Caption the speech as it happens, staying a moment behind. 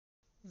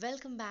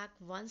Welcome back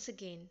once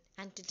again,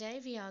 and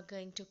today we are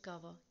going to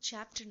cover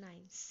Chapter 9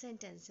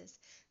 Sentences.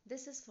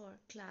 This is for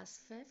class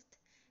 5th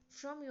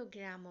from your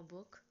grammar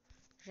book,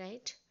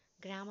 right?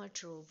 Grammar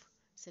Trove.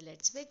 So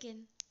let's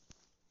begin.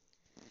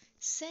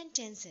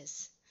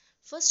 Sentences.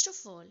 First of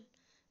all,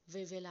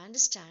 we will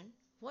understand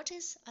what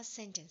is a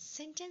sentence.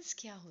 Sentence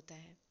क्या होता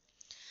है?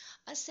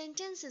 A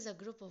sentence is a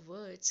group of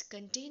words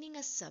containing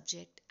a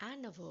subject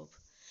and a verb.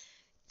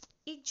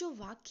 एक जो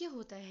वाक्य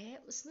होता है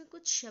उसमें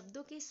कुछ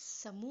शब्दों के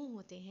समूह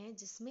होते हैं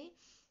जिसमें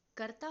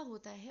कर्ता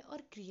होता है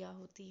और क्रिया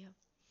होती है.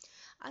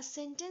 A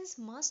sentence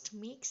must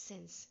make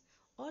sense.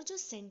 और जो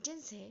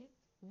सेंटेंस है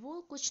वो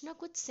कुछ ना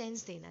कुछ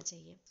सेंस देना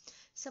चाहिए.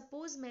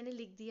 सपोज मैंने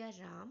लिख दिया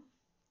Ram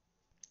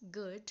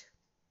good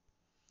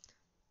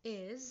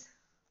is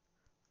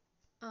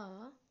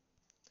a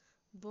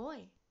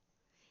boy.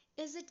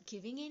 Is it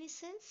giving any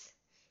sense?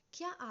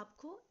 क्या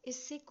आपको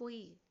इससे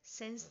कोई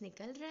सेंस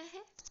निकल रहा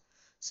है?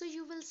 So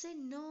you will say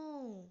no,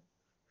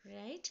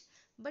 right?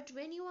 But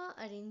when you are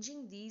arranging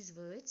these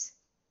words,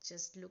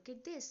 just look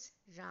at this.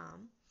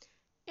 Ram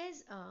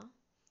is a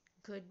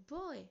good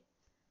boy.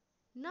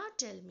 Now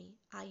tell me,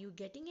 are you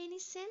getting any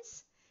sense?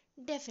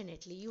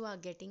 Definitely you are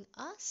getting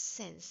a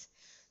sense.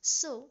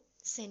 So,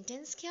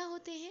 sentence क्या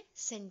होते हैं?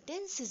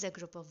 Sentence is a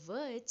group of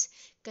words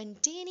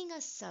containing a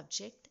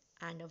subject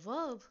and a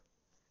verb.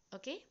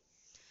 Okay?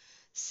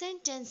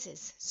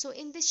 Sentences. So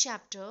in this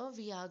chapter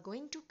we are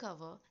going to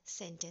cover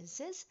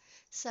sentences,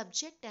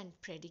 subject and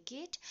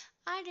predicate,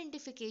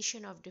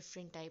 identification of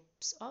different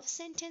types of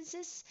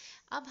sentences.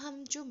 अब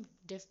हम जो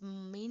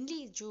mainly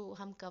जो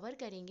हम cover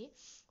करेंगे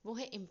वो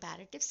है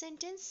imperative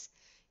sentence,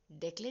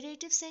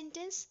 declarative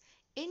sentence,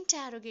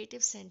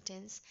 interrogative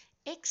sentence,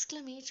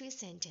 exclamatory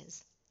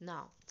sentence.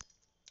 Now,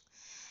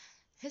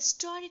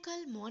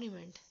 historical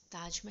monument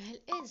Taj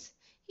Mahal is.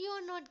 You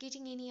are not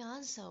getting any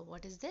answer.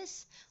 What is this?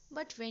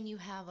 But when you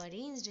have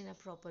arranged in a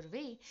proper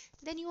way,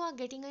 then you are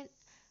getting a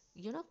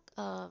you know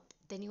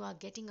then you are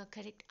getting a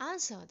correct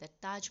answer that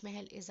Taj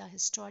Mahal is a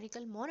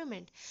historical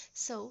monument.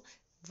 So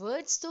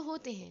words तो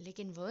होते हैं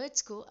लेकिन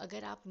words को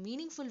अगर आप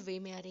meaningful वे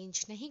में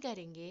arrange नहीं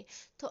करेंगे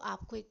तो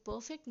आपको एक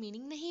परफेक्ट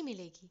मीनिंग नहीं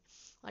मिलेगी.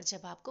 और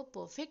जब आपको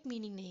परफेक्ट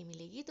मीनिंग नहीं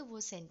मिलेगी तो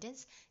वो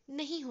सेंटेंस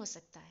नहीं हो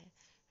सकता है,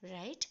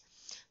 right?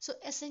 So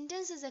a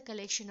sentence is a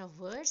collection of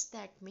words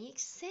that make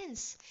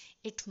sense.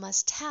 It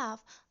must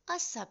have a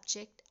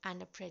subject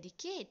and a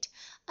predicate.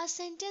 A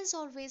sentence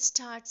always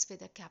starts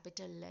with a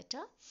capital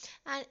letter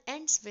and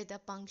ends with a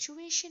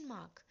punctuation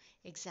mark.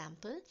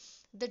 Example,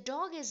 the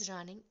dog is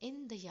running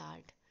in the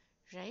yard,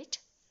 right?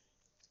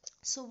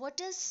 So what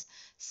is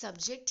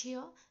subject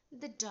here?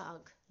 The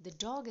dog. The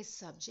dog is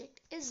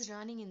subject, is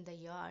running in the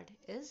yard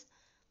is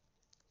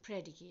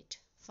predicate.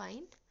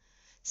 Fine.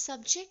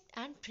 Subject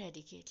and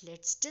predicate.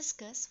 Let's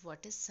discuss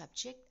what is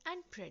subject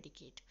and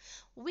predicate.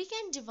 We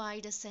can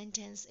divide a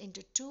sentence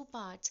into two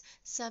parts,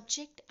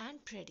 subject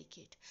and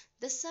predicate.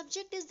 The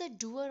subject is the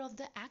doer of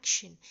the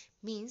action,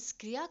 means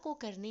क्रिया को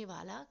करने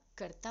वाला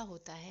कर्ता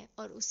होता है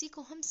और उसी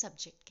को हम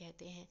subject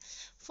कहते हैं.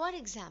 For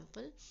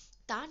example,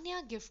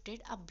 Tanya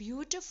gifted a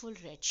beautiful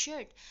red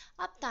shirt.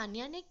 अब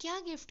तान्या ने क्या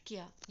गिफ्ट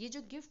किया? ये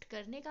जो गिफ्ट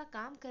करने का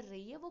काम कर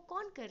रही है वो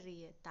कौन कर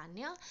रही है?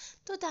 तान्या.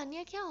 तो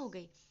तान्या क्या हो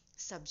गई?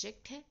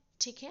 सब्जेक्ट है.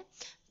 ठीक है.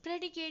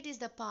 Predicate is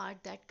the part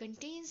that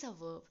contains a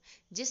verb.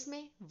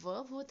 जिसमें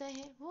वर्ब होता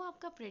है वो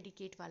आपका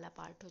प्रेडिकेट वाला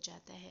पार्ट हो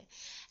जाता है.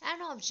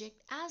 An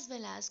object as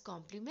well as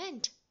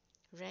complement,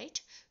 right?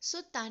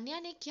 सो तान्या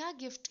ने क्या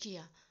गिफ्ट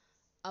किया?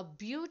 A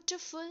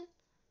beautiful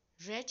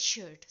red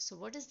shirt. So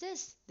what is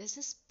this? This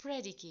is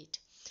predicate.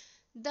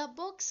 The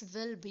books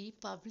will be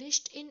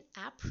published in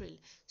अप्रैल.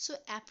 सो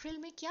अप्रैल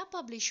में क्या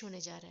पब्लिश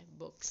होने जा रहा है?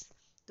 बुक्स.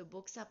 तो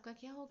बुक्स आपका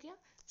क्या हो गया?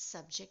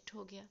 सब्जेक्ट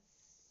हो गया,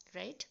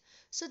 right?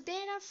 So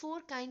there are four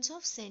kinds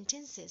of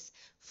sentences.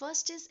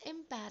 First is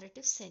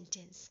imperative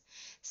sentence.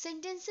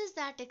 Sentences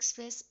that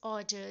express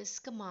orders,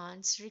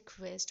 commands,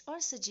 requests or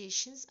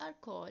suggestions are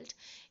called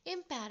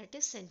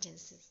imperative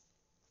sentences.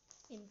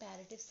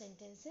 Imperative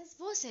sentences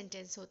वो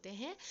सेंटेंस होते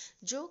हैं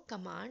जो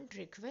कमांड,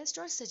 रिक्वेस्ट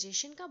और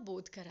सजेशन का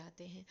बोध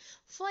कराते हैं.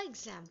 For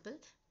example,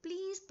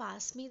 please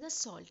pass me the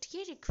salt.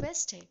 ये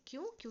रिक्वेस्ट है.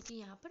 क्यों? क्योंकि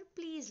यहाँ पर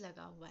प्लीज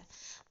लगा हुआ है.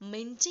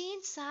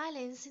 Maintain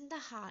silence in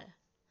the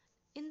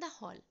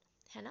hall,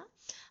 है ना?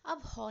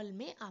 अब हॉल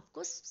में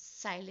आपको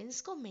साइलेंस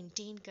को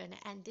मेंटेन करना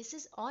है and this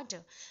is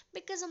order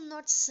because I am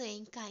not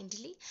saying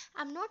kindly,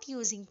 I am not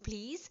using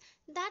please,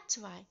 that's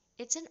why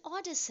it's an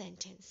order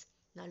sentence.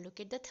 Now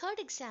look at the third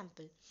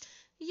example.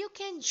 You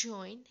can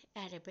join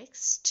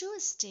aerobics to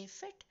stay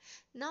fit.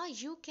 Now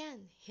you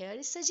can. Here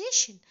is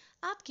suggestion.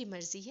 आपकी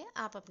मर्जी है,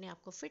 आप अपने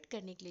आप को fit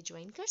करने के लिए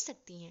ज्वाइन कर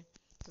सकती हैं,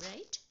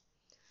 right?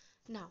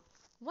 Now,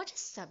 what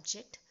is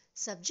subject?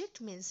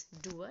 Subject means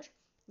doer,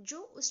 जो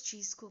उस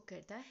चीज को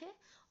करता है.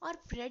 और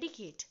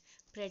प्रेडिकेट,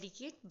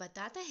 प्रेडिकेट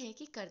बताता है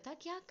कि करता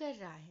क्या कर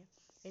रहा है.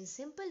 इन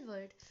सिंपल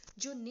वर्ड,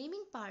 जो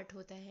नेमिंग पार्ट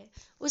होता है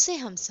उसे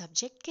हम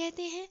सब्जेक्ट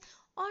कहते हैं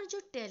और जो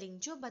टेलिंग,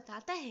 जो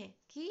बताता है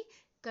कि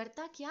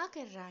करता क्या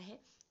कर रहा है,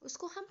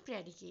 उसको हम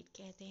प्रेडिकेट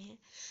कहते हैं।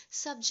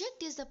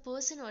 सब्जेक्ट इज द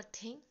पर्सन और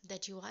thing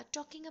that you are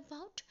talking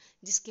about,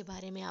 जिसके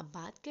बारे में आप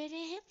बात कर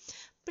रहे हैं।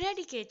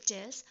 प्रेडिकेट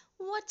टेल्स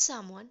व्हाट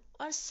समवन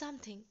और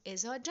समथिंग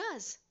इज और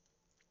does,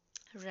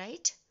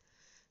 right?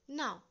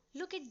 Now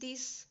look at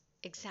this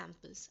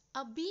examples.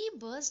 A B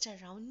buzzed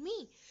around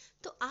me,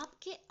 तो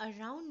आपके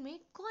अराउंड में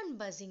कौन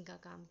बजिंग का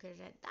काम कर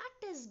रहा है?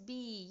 दैट इज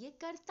बी, ये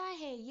करता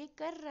है, ये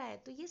कर रहा है,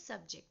 तो ये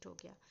सब्जेक्ट हो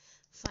गया।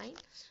 फाइन।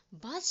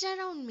 buzzed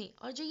अराउंड मी,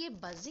 और जो ये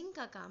बजिंग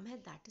का काम है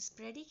that is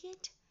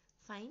predicate.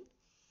 Fine.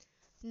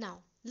 Now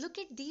look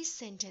at these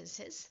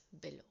sentences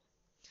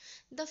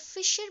below. The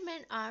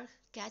fisherman are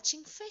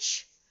catching fish,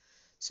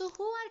 so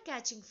who are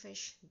catching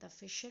fish? The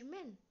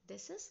fishermen.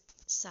 This is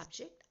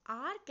subject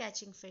are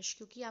catching fish,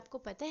 क्योंकि आपको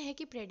पता है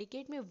कि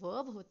predicate में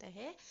verb होता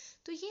है,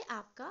 तो ये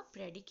आपका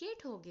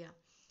predicate हो गया,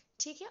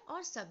 ठीक है।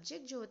 और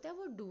subject जो होता है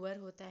वो doer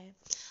होता है।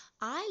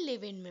 I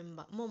live in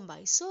Mumbai.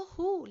 So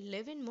who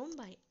live in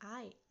Mumbai?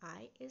 I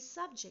is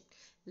subject.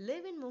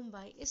 Live in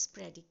Mumbai is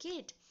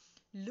predicate.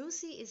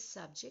 Lucy is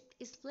subject.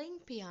 Is playing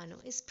piano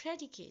is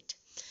predicate.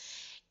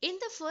 In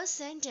the first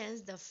sentence,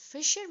 the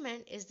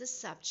fisherman is the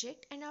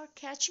subject and our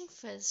catching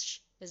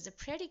fish is the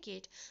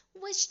predicate,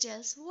 which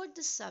tells what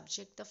the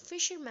subject, the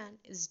fisherman,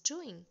 is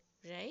doing,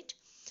 right?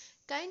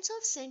 Kinds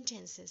of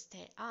sentences.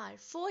 There are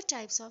four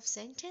types of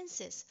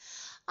sentences.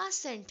 A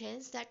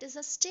sentence that is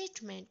a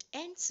statement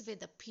ends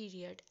with a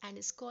period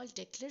and is called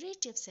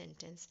declarative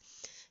sentence.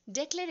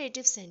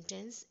 Declarative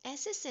sentence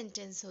ऐसे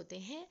sentence होते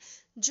हैं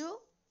जो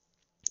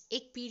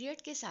एक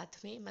period के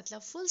साथ में,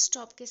 मतलब full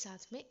stop के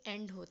साथ में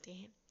एंड होते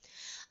हैं।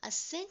 A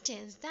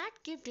sentence that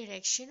give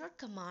direction or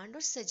command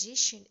or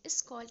suggestion is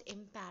called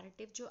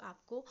imperative, जो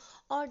आपको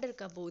ऑर्डर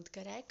का बोध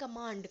कराए,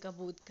 कमांड का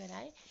बोध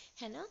कराए,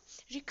 है ना,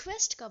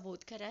 रिक्वेस्ट का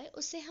बोध कराए,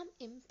 उसे हम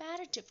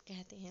imperative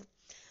कहते हैं।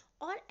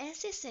 और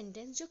ऐसे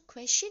सेंटेंस जो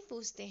क्वेश्चन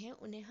पूछते हैं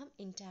उन्हें हम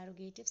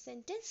इंटरोगेटिव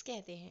सेंटेंस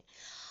कहते हैं।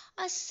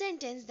 A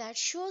sentence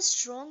that shows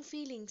strong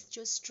feelings,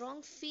 जो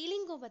strong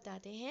feeling को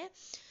बताते हैं,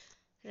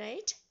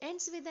 right,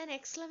 ends with an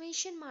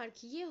exclamation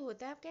mark, ये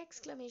होता है आपका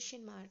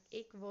exclamation mark,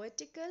 एक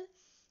vertical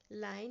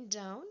line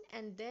down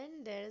and then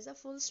there is a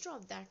full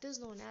stop, that is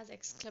known as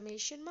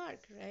exclamation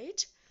mark,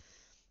 right?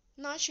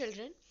 Now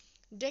children,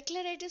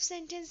 declarative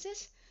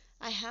sentences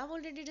I have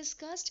already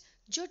discussed,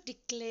 जो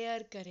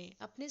declare करें,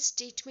 अपने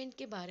statement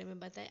के बारे में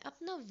बताएं,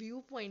 अपना व्यू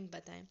पॉइंट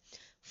बताएं।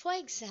 For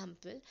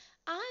example,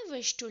 I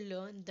wish to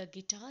learn the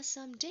guitar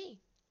someday,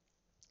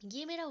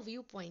 ये मेरा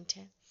व्यू पॉइंट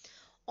है।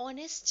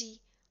 Honesty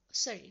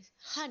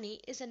honey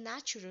is a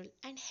natural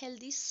and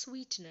healthy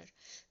sweetener,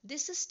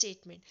 this is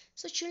statement.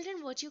 So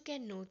children, what you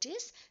can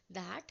notice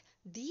that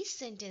these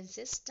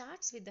sentences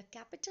starts with the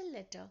capital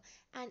letter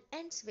and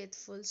ends with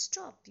full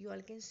stop, you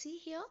all can see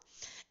here.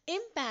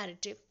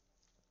 Imperative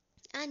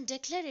and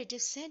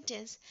declarative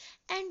sentence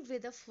end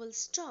with a full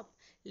stop,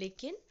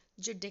 लेकिन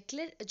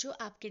जो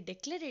आपके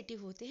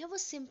declarative होते हैं वो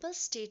simple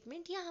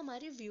statement या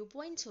हमारे view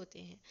points होते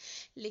हैं,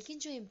 लेकिन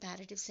जो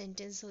इम्पेरेटिव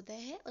सेंटेंस होता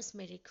है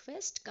उसमें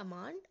request,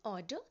 command,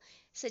 order,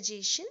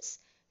 suggestions,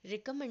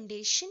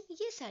 recommendation,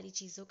 ये सारी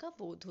चीज़ों का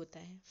बोध होता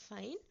है।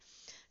 Fine.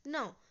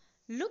 Now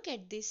look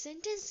at these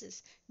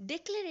sentences.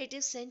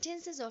 Declarative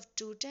sentences of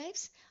two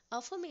types,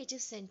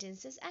 affirmative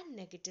sentences and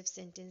negative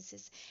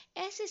sentences.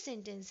 ऐसे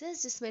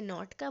sentences जिसमें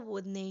not का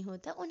बोध नहीं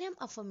होता उन्हें हम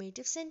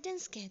affirmative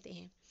sentence कहते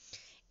हैं।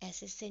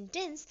 ऐसे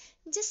सेंटेंस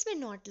जिसमें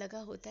नॉट लगा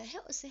होता है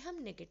उसे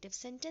हम नेगेटिव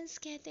सेंटेंस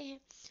कहते हैं।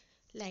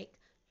 Like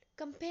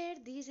compare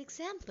these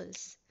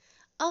examples.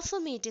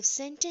 Affirmative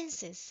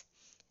sentences,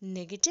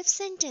 negative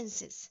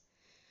sentences.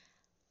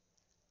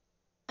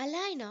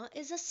 Alina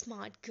is a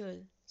smart girl,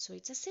 so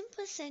it's a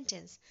simple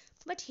sentence,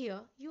 but here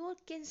you all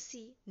can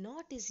see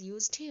not is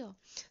used here,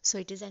 so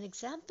it is an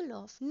example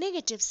of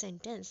negative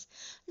sentence.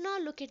 Now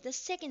look at the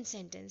second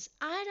sentence.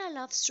 Ira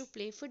loves to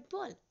play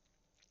football.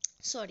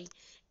 Sorry,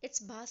 it's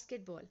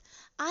basketball.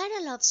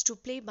 Ira loves to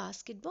play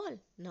basketball.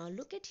 Now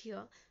look at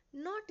here,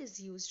 not is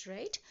used,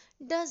 right?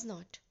 Does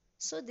not.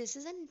 So this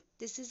is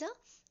a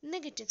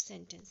negative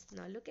sentence.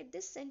 Now look at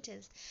this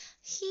sentence.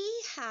 He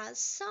has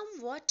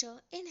some water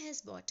in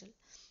his bottle.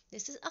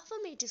 This is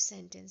affirmative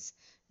sentence.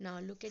 Now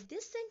look at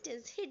this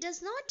sentence. He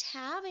does not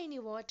have any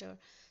water.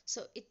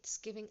 So it's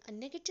giving a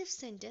negative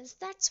sentence.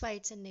 That's why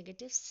it's a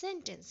negative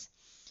sentence.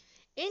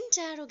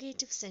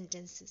 Interrogative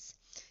sentences.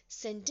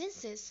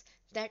 Sentences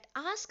that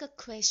ask a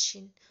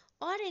question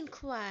or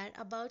inquire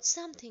about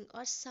something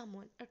or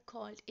someone are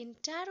called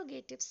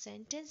interrogative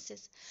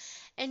sentences.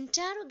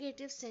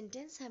 Interrogative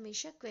sentence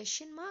हमेशा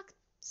question mark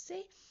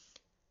से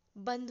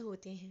बंद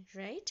होते हैं,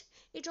 right?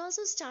 It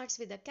also starts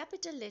with a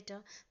capital letter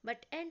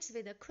but ends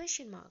with a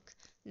question mark.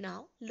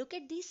 Now look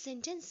at these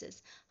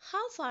sentences.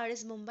 How far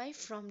is Mumbai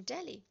from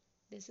Delhi?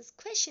 This is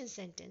question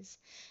sentence.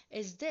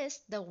 Is this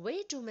the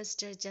way to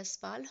Mr.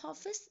 Jaspal's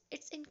office?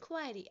 It's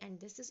inquiry, and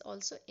this is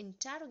also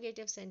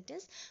interrogative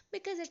sentence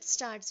because it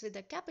starts with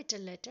a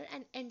capital letter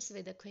and ends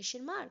with a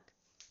question mark.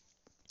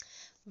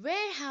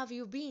 Where have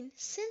you been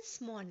since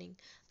morning?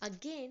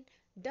 Again,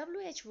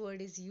 WH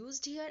word is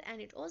used here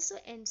and it also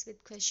ends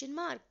with question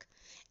mark.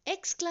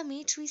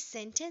 Exclamatory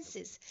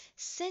sentences.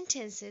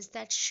 Sentences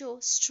that show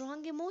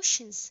strong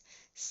emotions,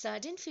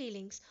 sudden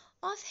feelings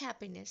of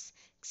happiness,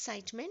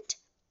 excitement,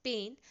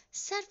 pain,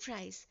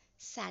 surprise,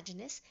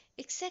 sadness,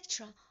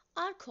 etc.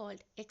 are called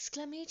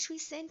exclamatory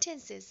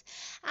sentences.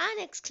 An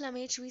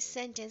exclamatory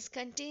sentence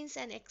contains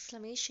an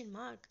exclamation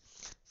mark.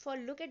 For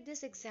look at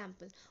this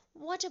example.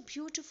 What a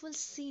beautiful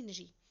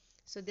scenery.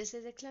 So this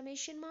is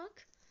exclamation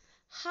mark.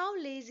 How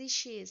lazy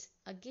she is.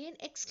 Again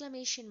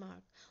exclamation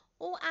mark.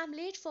 Oh, I'm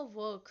late for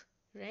work.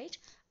 Right?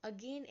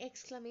 Again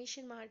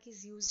exclamation mark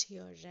is used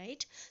here,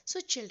 right?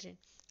 So children,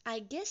 I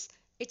guess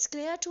it's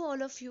clear to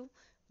all of you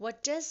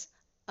what is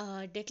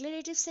a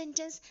declarative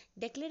sentence.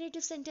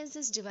 Declarative sentence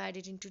is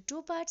divided into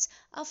two parts,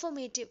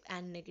 affirmative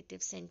and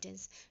negative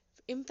sentence.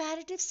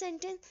 Imperative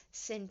sentence,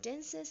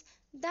 sentences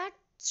that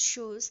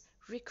shows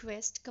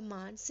request,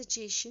 command,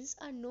 suggestions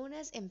are known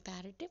as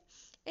imperative.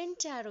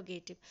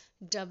 Interrogative,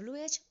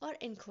 WH or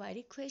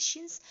inquiry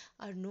questions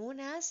are known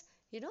as,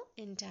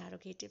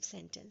 interrogative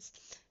sentence.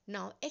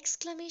 Now,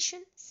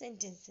 exclamation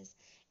sentences.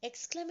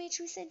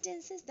 Exclamatory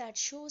sentences that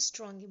show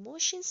strong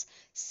emotions,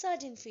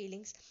 sudden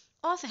feelings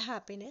of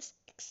happiness,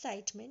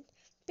 excitement,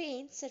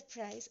 pain,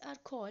 surprise are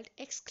called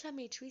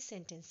exclamatory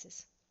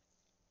sentences.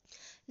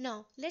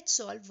 Now let's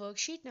solve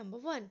worksheet number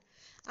 1.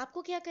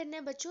 आपको क्या करना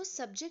है बच्चों,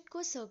 subject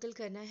को circle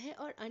करना है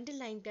और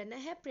underline करना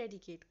है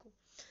प्रेडिकेट को.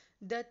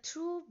 द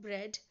थ्रू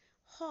ब्रेड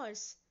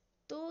हॉर्स,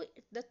 तो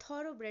the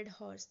thorough bread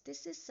horse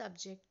this is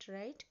subject,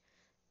 right.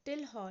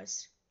 Till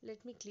horse,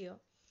 let me clear.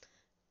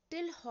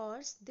 Till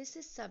horse this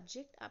is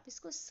subject, आप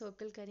इसको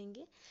सर्कल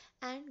करेंगे.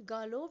 And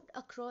गालोप्ड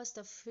across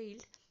the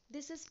field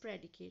this is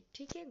predicate.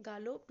 ठीक है,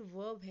 गालोप्ड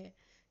verb है.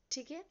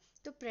 ठीक है,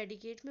 तो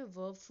प्रेडिकेट में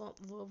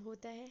वर्ब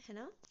होता है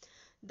ना.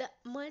 द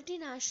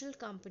मल्टीनेशनल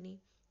कंपनी,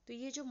 तो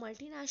ये जो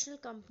मल्टीनेशनल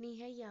कंपनी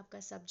है ये आपका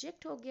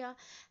सब्जेक्ट हो गया.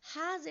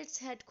 Has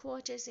its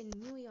headquarters in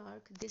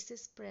New York this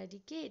is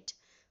predicate.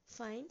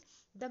 Fine.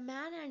 The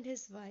man and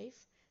his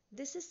wife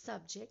this is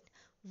subject.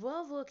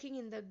 Were working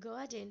in the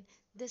garden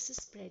this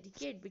is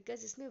predicate,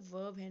 because इसमें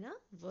verb है ना,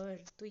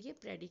 वर, तो ये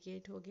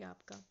प्रेडिकेट हो गया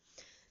आपका.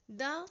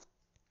 The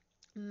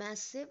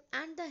massive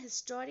and the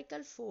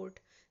historical fort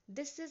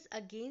this is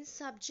again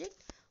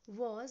subject,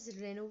 was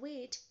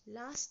renovated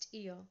last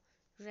year,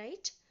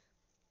 right.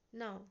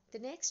 Now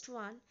the next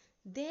one,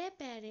 their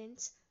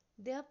parents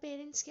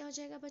क्या हो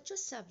जाएगा बच्चों,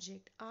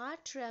 subject, are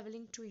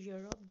traveling to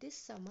Europe this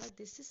summer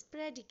this is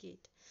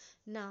predicate.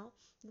 Now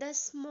the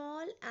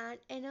small and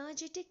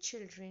energetic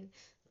children,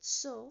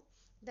 so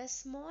the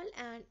small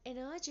and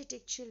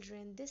energetic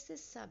children this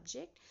is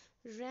subject,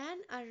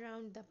 ran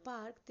around the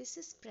park this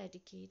is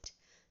predicate.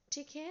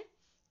 ठीक है.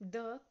 The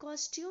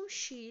costume,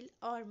 shield,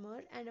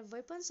 armour and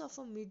weapons of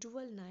a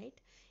medieval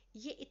night,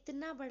 ये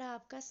इतना बड़ा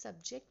आपका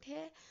subject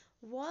है.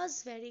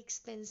 Was very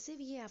expensive,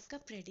 ये आपका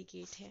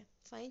predicate है.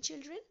 Fine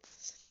children.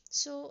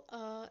 So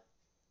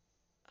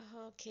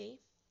okay,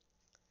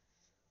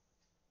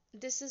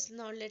 this is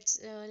now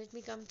let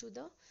me come to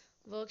the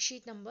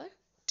worksheet number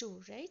 2,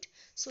 right.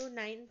 So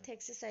ninth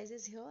exercise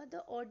is here.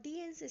 The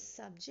audience is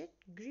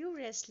subject, grew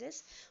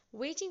restless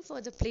waiting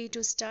for the play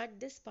to start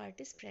this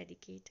part is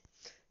predicate.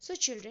 So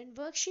children,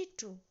 worksheet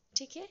 2,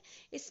 ठीक है,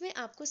 इसमें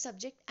आपको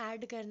subject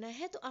add करना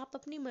है, तो आप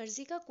अपनी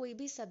मर्जी का कोई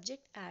भी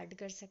सब्जेक्ट ऐड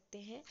कर सकते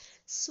हैं.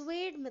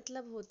 स्वेड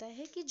मतलब होता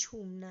है कि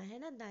झूमना है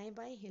ना, दाएं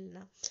बाएं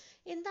हिलना.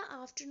 इन द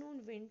आफ्टरनून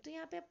विंड, तो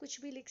यहाँ पे आप कुछ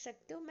भी लिख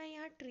सकते हो, मैं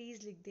यहाँ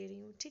ट्रीज लिख दे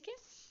रही हूँ. ठीक है,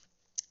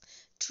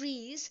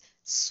 trees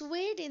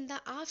swayed in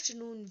the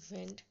afternoon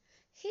wind.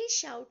 He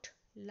shout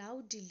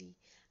loudly.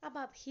 अब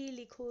आप ही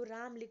लिखो,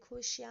 राम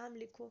लिखो, श्याम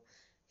लिखो.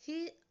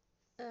 ही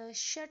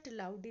शट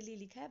लाउडली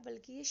लिखा है,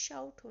 बल्कि ये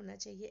शाउट होना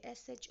चाहिए,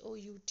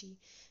 SHOUT,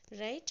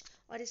 राइट.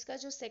 और इसका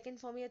जो सेकंड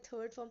फॉर्म या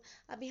थर्ड फॉर्म,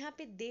 अब यहाँ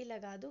पे दे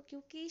लगा दो,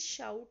 क्योंकि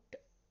शाउट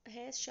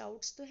है,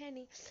 शाउट्स तो है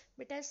नहीं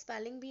बेटा.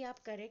 स्पेलिंग भी आप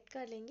करेक्ट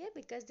कर लेंगे,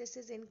 because this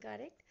is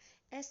incorrect.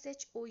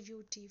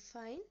 SHOUT.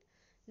 Fine.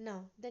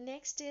 Now the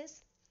next is,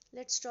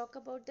 let's talk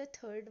about the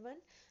third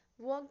one,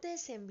 walk the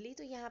assembly.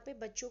 तो यहाँ पे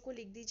बच्चों को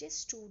लिख दीजिए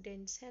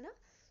स्टूडेंट्स, है ना.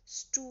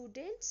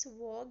 Students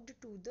walked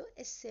to the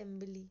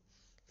assembly.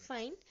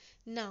 Fine.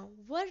 Now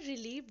were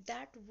relieved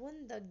that one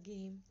the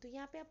game, तो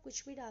यहाँ पे आप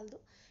कुछ भी डाल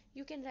दो.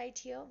 You can write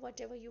here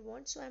what ever you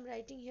want. So I am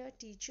writing here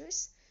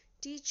teachers.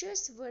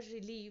 Teachers were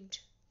relieved.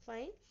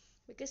 Fine,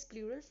 because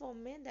plural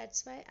form में,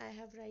 that's why I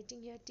have writing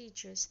here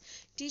teachers.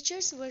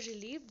 Teachers were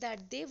relieved that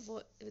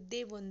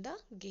they won the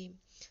game,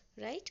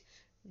 right.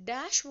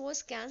 Dash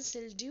was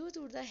cancelled due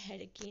to the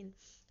hurricane.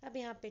 अब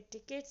यहाँ पे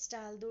tickets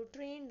डाल दो,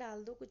 train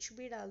डाल दो, कुछ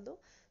भी डाल दो.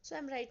 So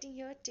I'm writing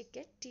here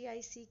ticket,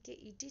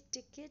 TICKET.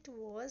 Ticket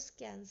was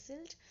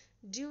cancelled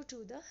due to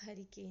the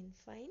hurricane.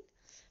 Fine.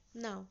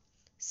 Now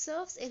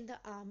serves in the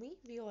army,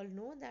 we all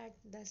know that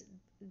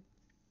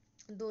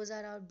those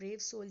are our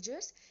brave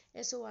soldiers.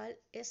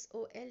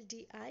 SOLDIER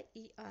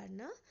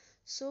ना.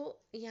 So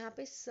यहाँ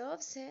पे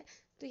serves है,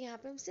 तो यहाँ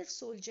पे हम सिर्फ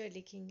soldier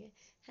लिखेंगे,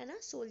 है ना.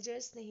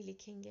 soldiers नहीं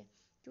लिखेंगे,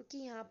 क्योंकि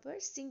यहाँ पर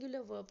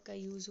singular verb का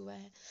यूज हुआ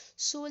है.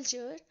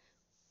 soldier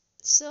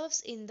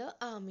serves in the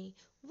army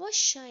was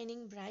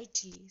shining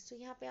brightly. So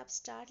यहाँ पे आप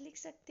star लिख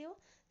सकते हो.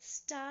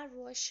 Star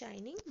was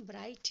shining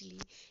brightly.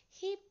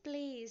 He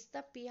plays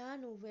the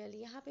piano well.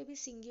 यहाँ पे भी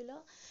singular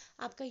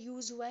आपका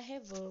use हुआ है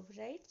verb,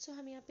 right? So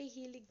हम यहाँ पे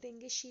he लिख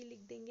देंगे, she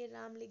लिख देंगे,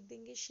 राम लिख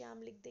देंगे,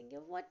 श्याम लिख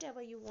देंगे.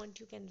 Whatever you want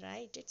you can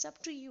write. It's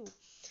up to you,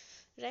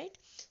 right?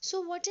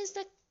 So what is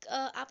the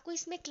आपको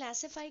इसमें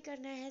classify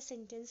करना है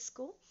sentence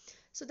को.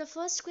 So the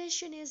first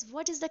question is,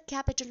 what is the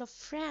capital of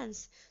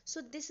France?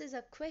 So this is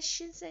a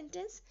question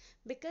sentence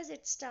because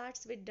it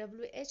starts with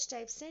WH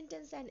type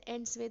sentence and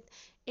ends with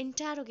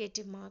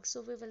interrogative mark.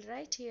 So we will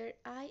write here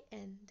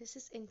IN. This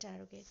is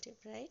interrogative,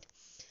 right?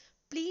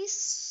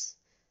 Please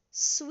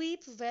sweep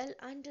well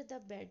under the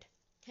bed.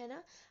 है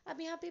ना. अब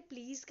यहाँ पे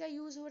please का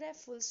use हो रहा है,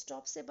 full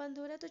stop से बंद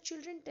हो रहा है, तो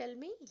children tell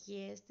me,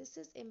 yes, this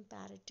is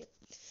imperative.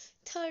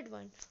 Third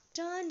one,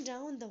 turn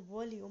down the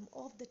volume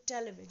of the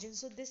television.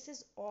 So this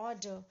is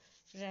order,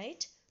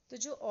 right? तो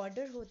जो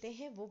order होते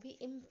हैं वो भी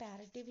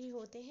imperative ही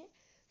होते हैं.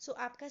 So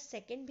आपका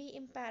second भी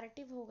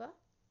imperative होगा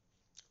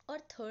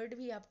और third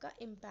भी आपका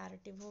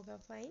imperative होगा.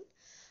 Fine.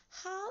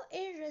 How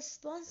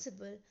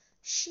irresponsible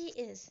she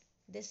is.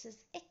 This is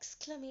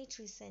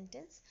exclamatory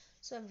sentence.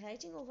 So I'm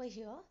writing over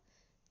here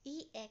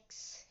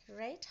EX,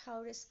 right?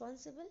 How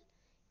responsible?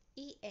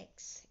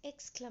 EX,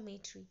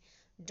 exclamatory.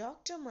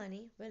 Dr.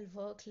 Money will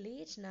work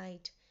late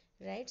night,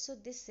 right? So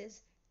this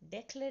is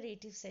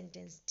declarative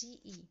sentence,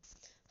 DE.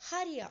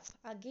 Hurry up,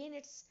 again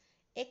it's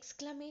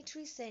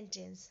exclamatory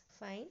sentence,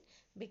 fine,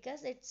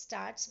 because it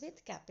starts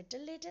with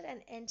capital letter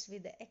and ends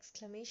with the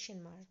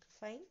exclamation mark,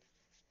 fine.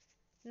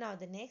 Now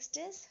the next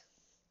is,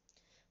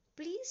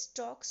 please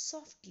talk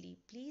softly.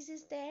 Please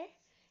is there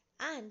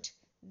and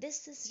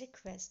this is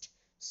request.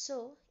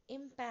 So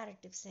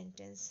imperative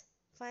sentence.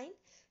 Fine.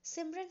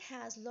 Simran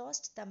has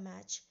lost the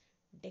match.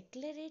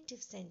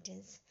 Declarative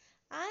sentence.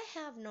 I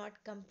have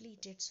not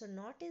completed. So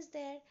not is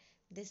there.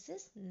 This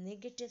is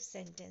negative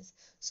sentence.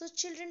 So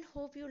children,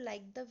 hope you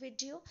liked the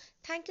video.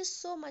 Thank you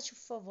so much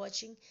for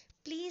watching.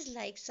 Please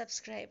like,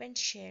 subscribe and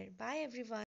share. Bye everyone.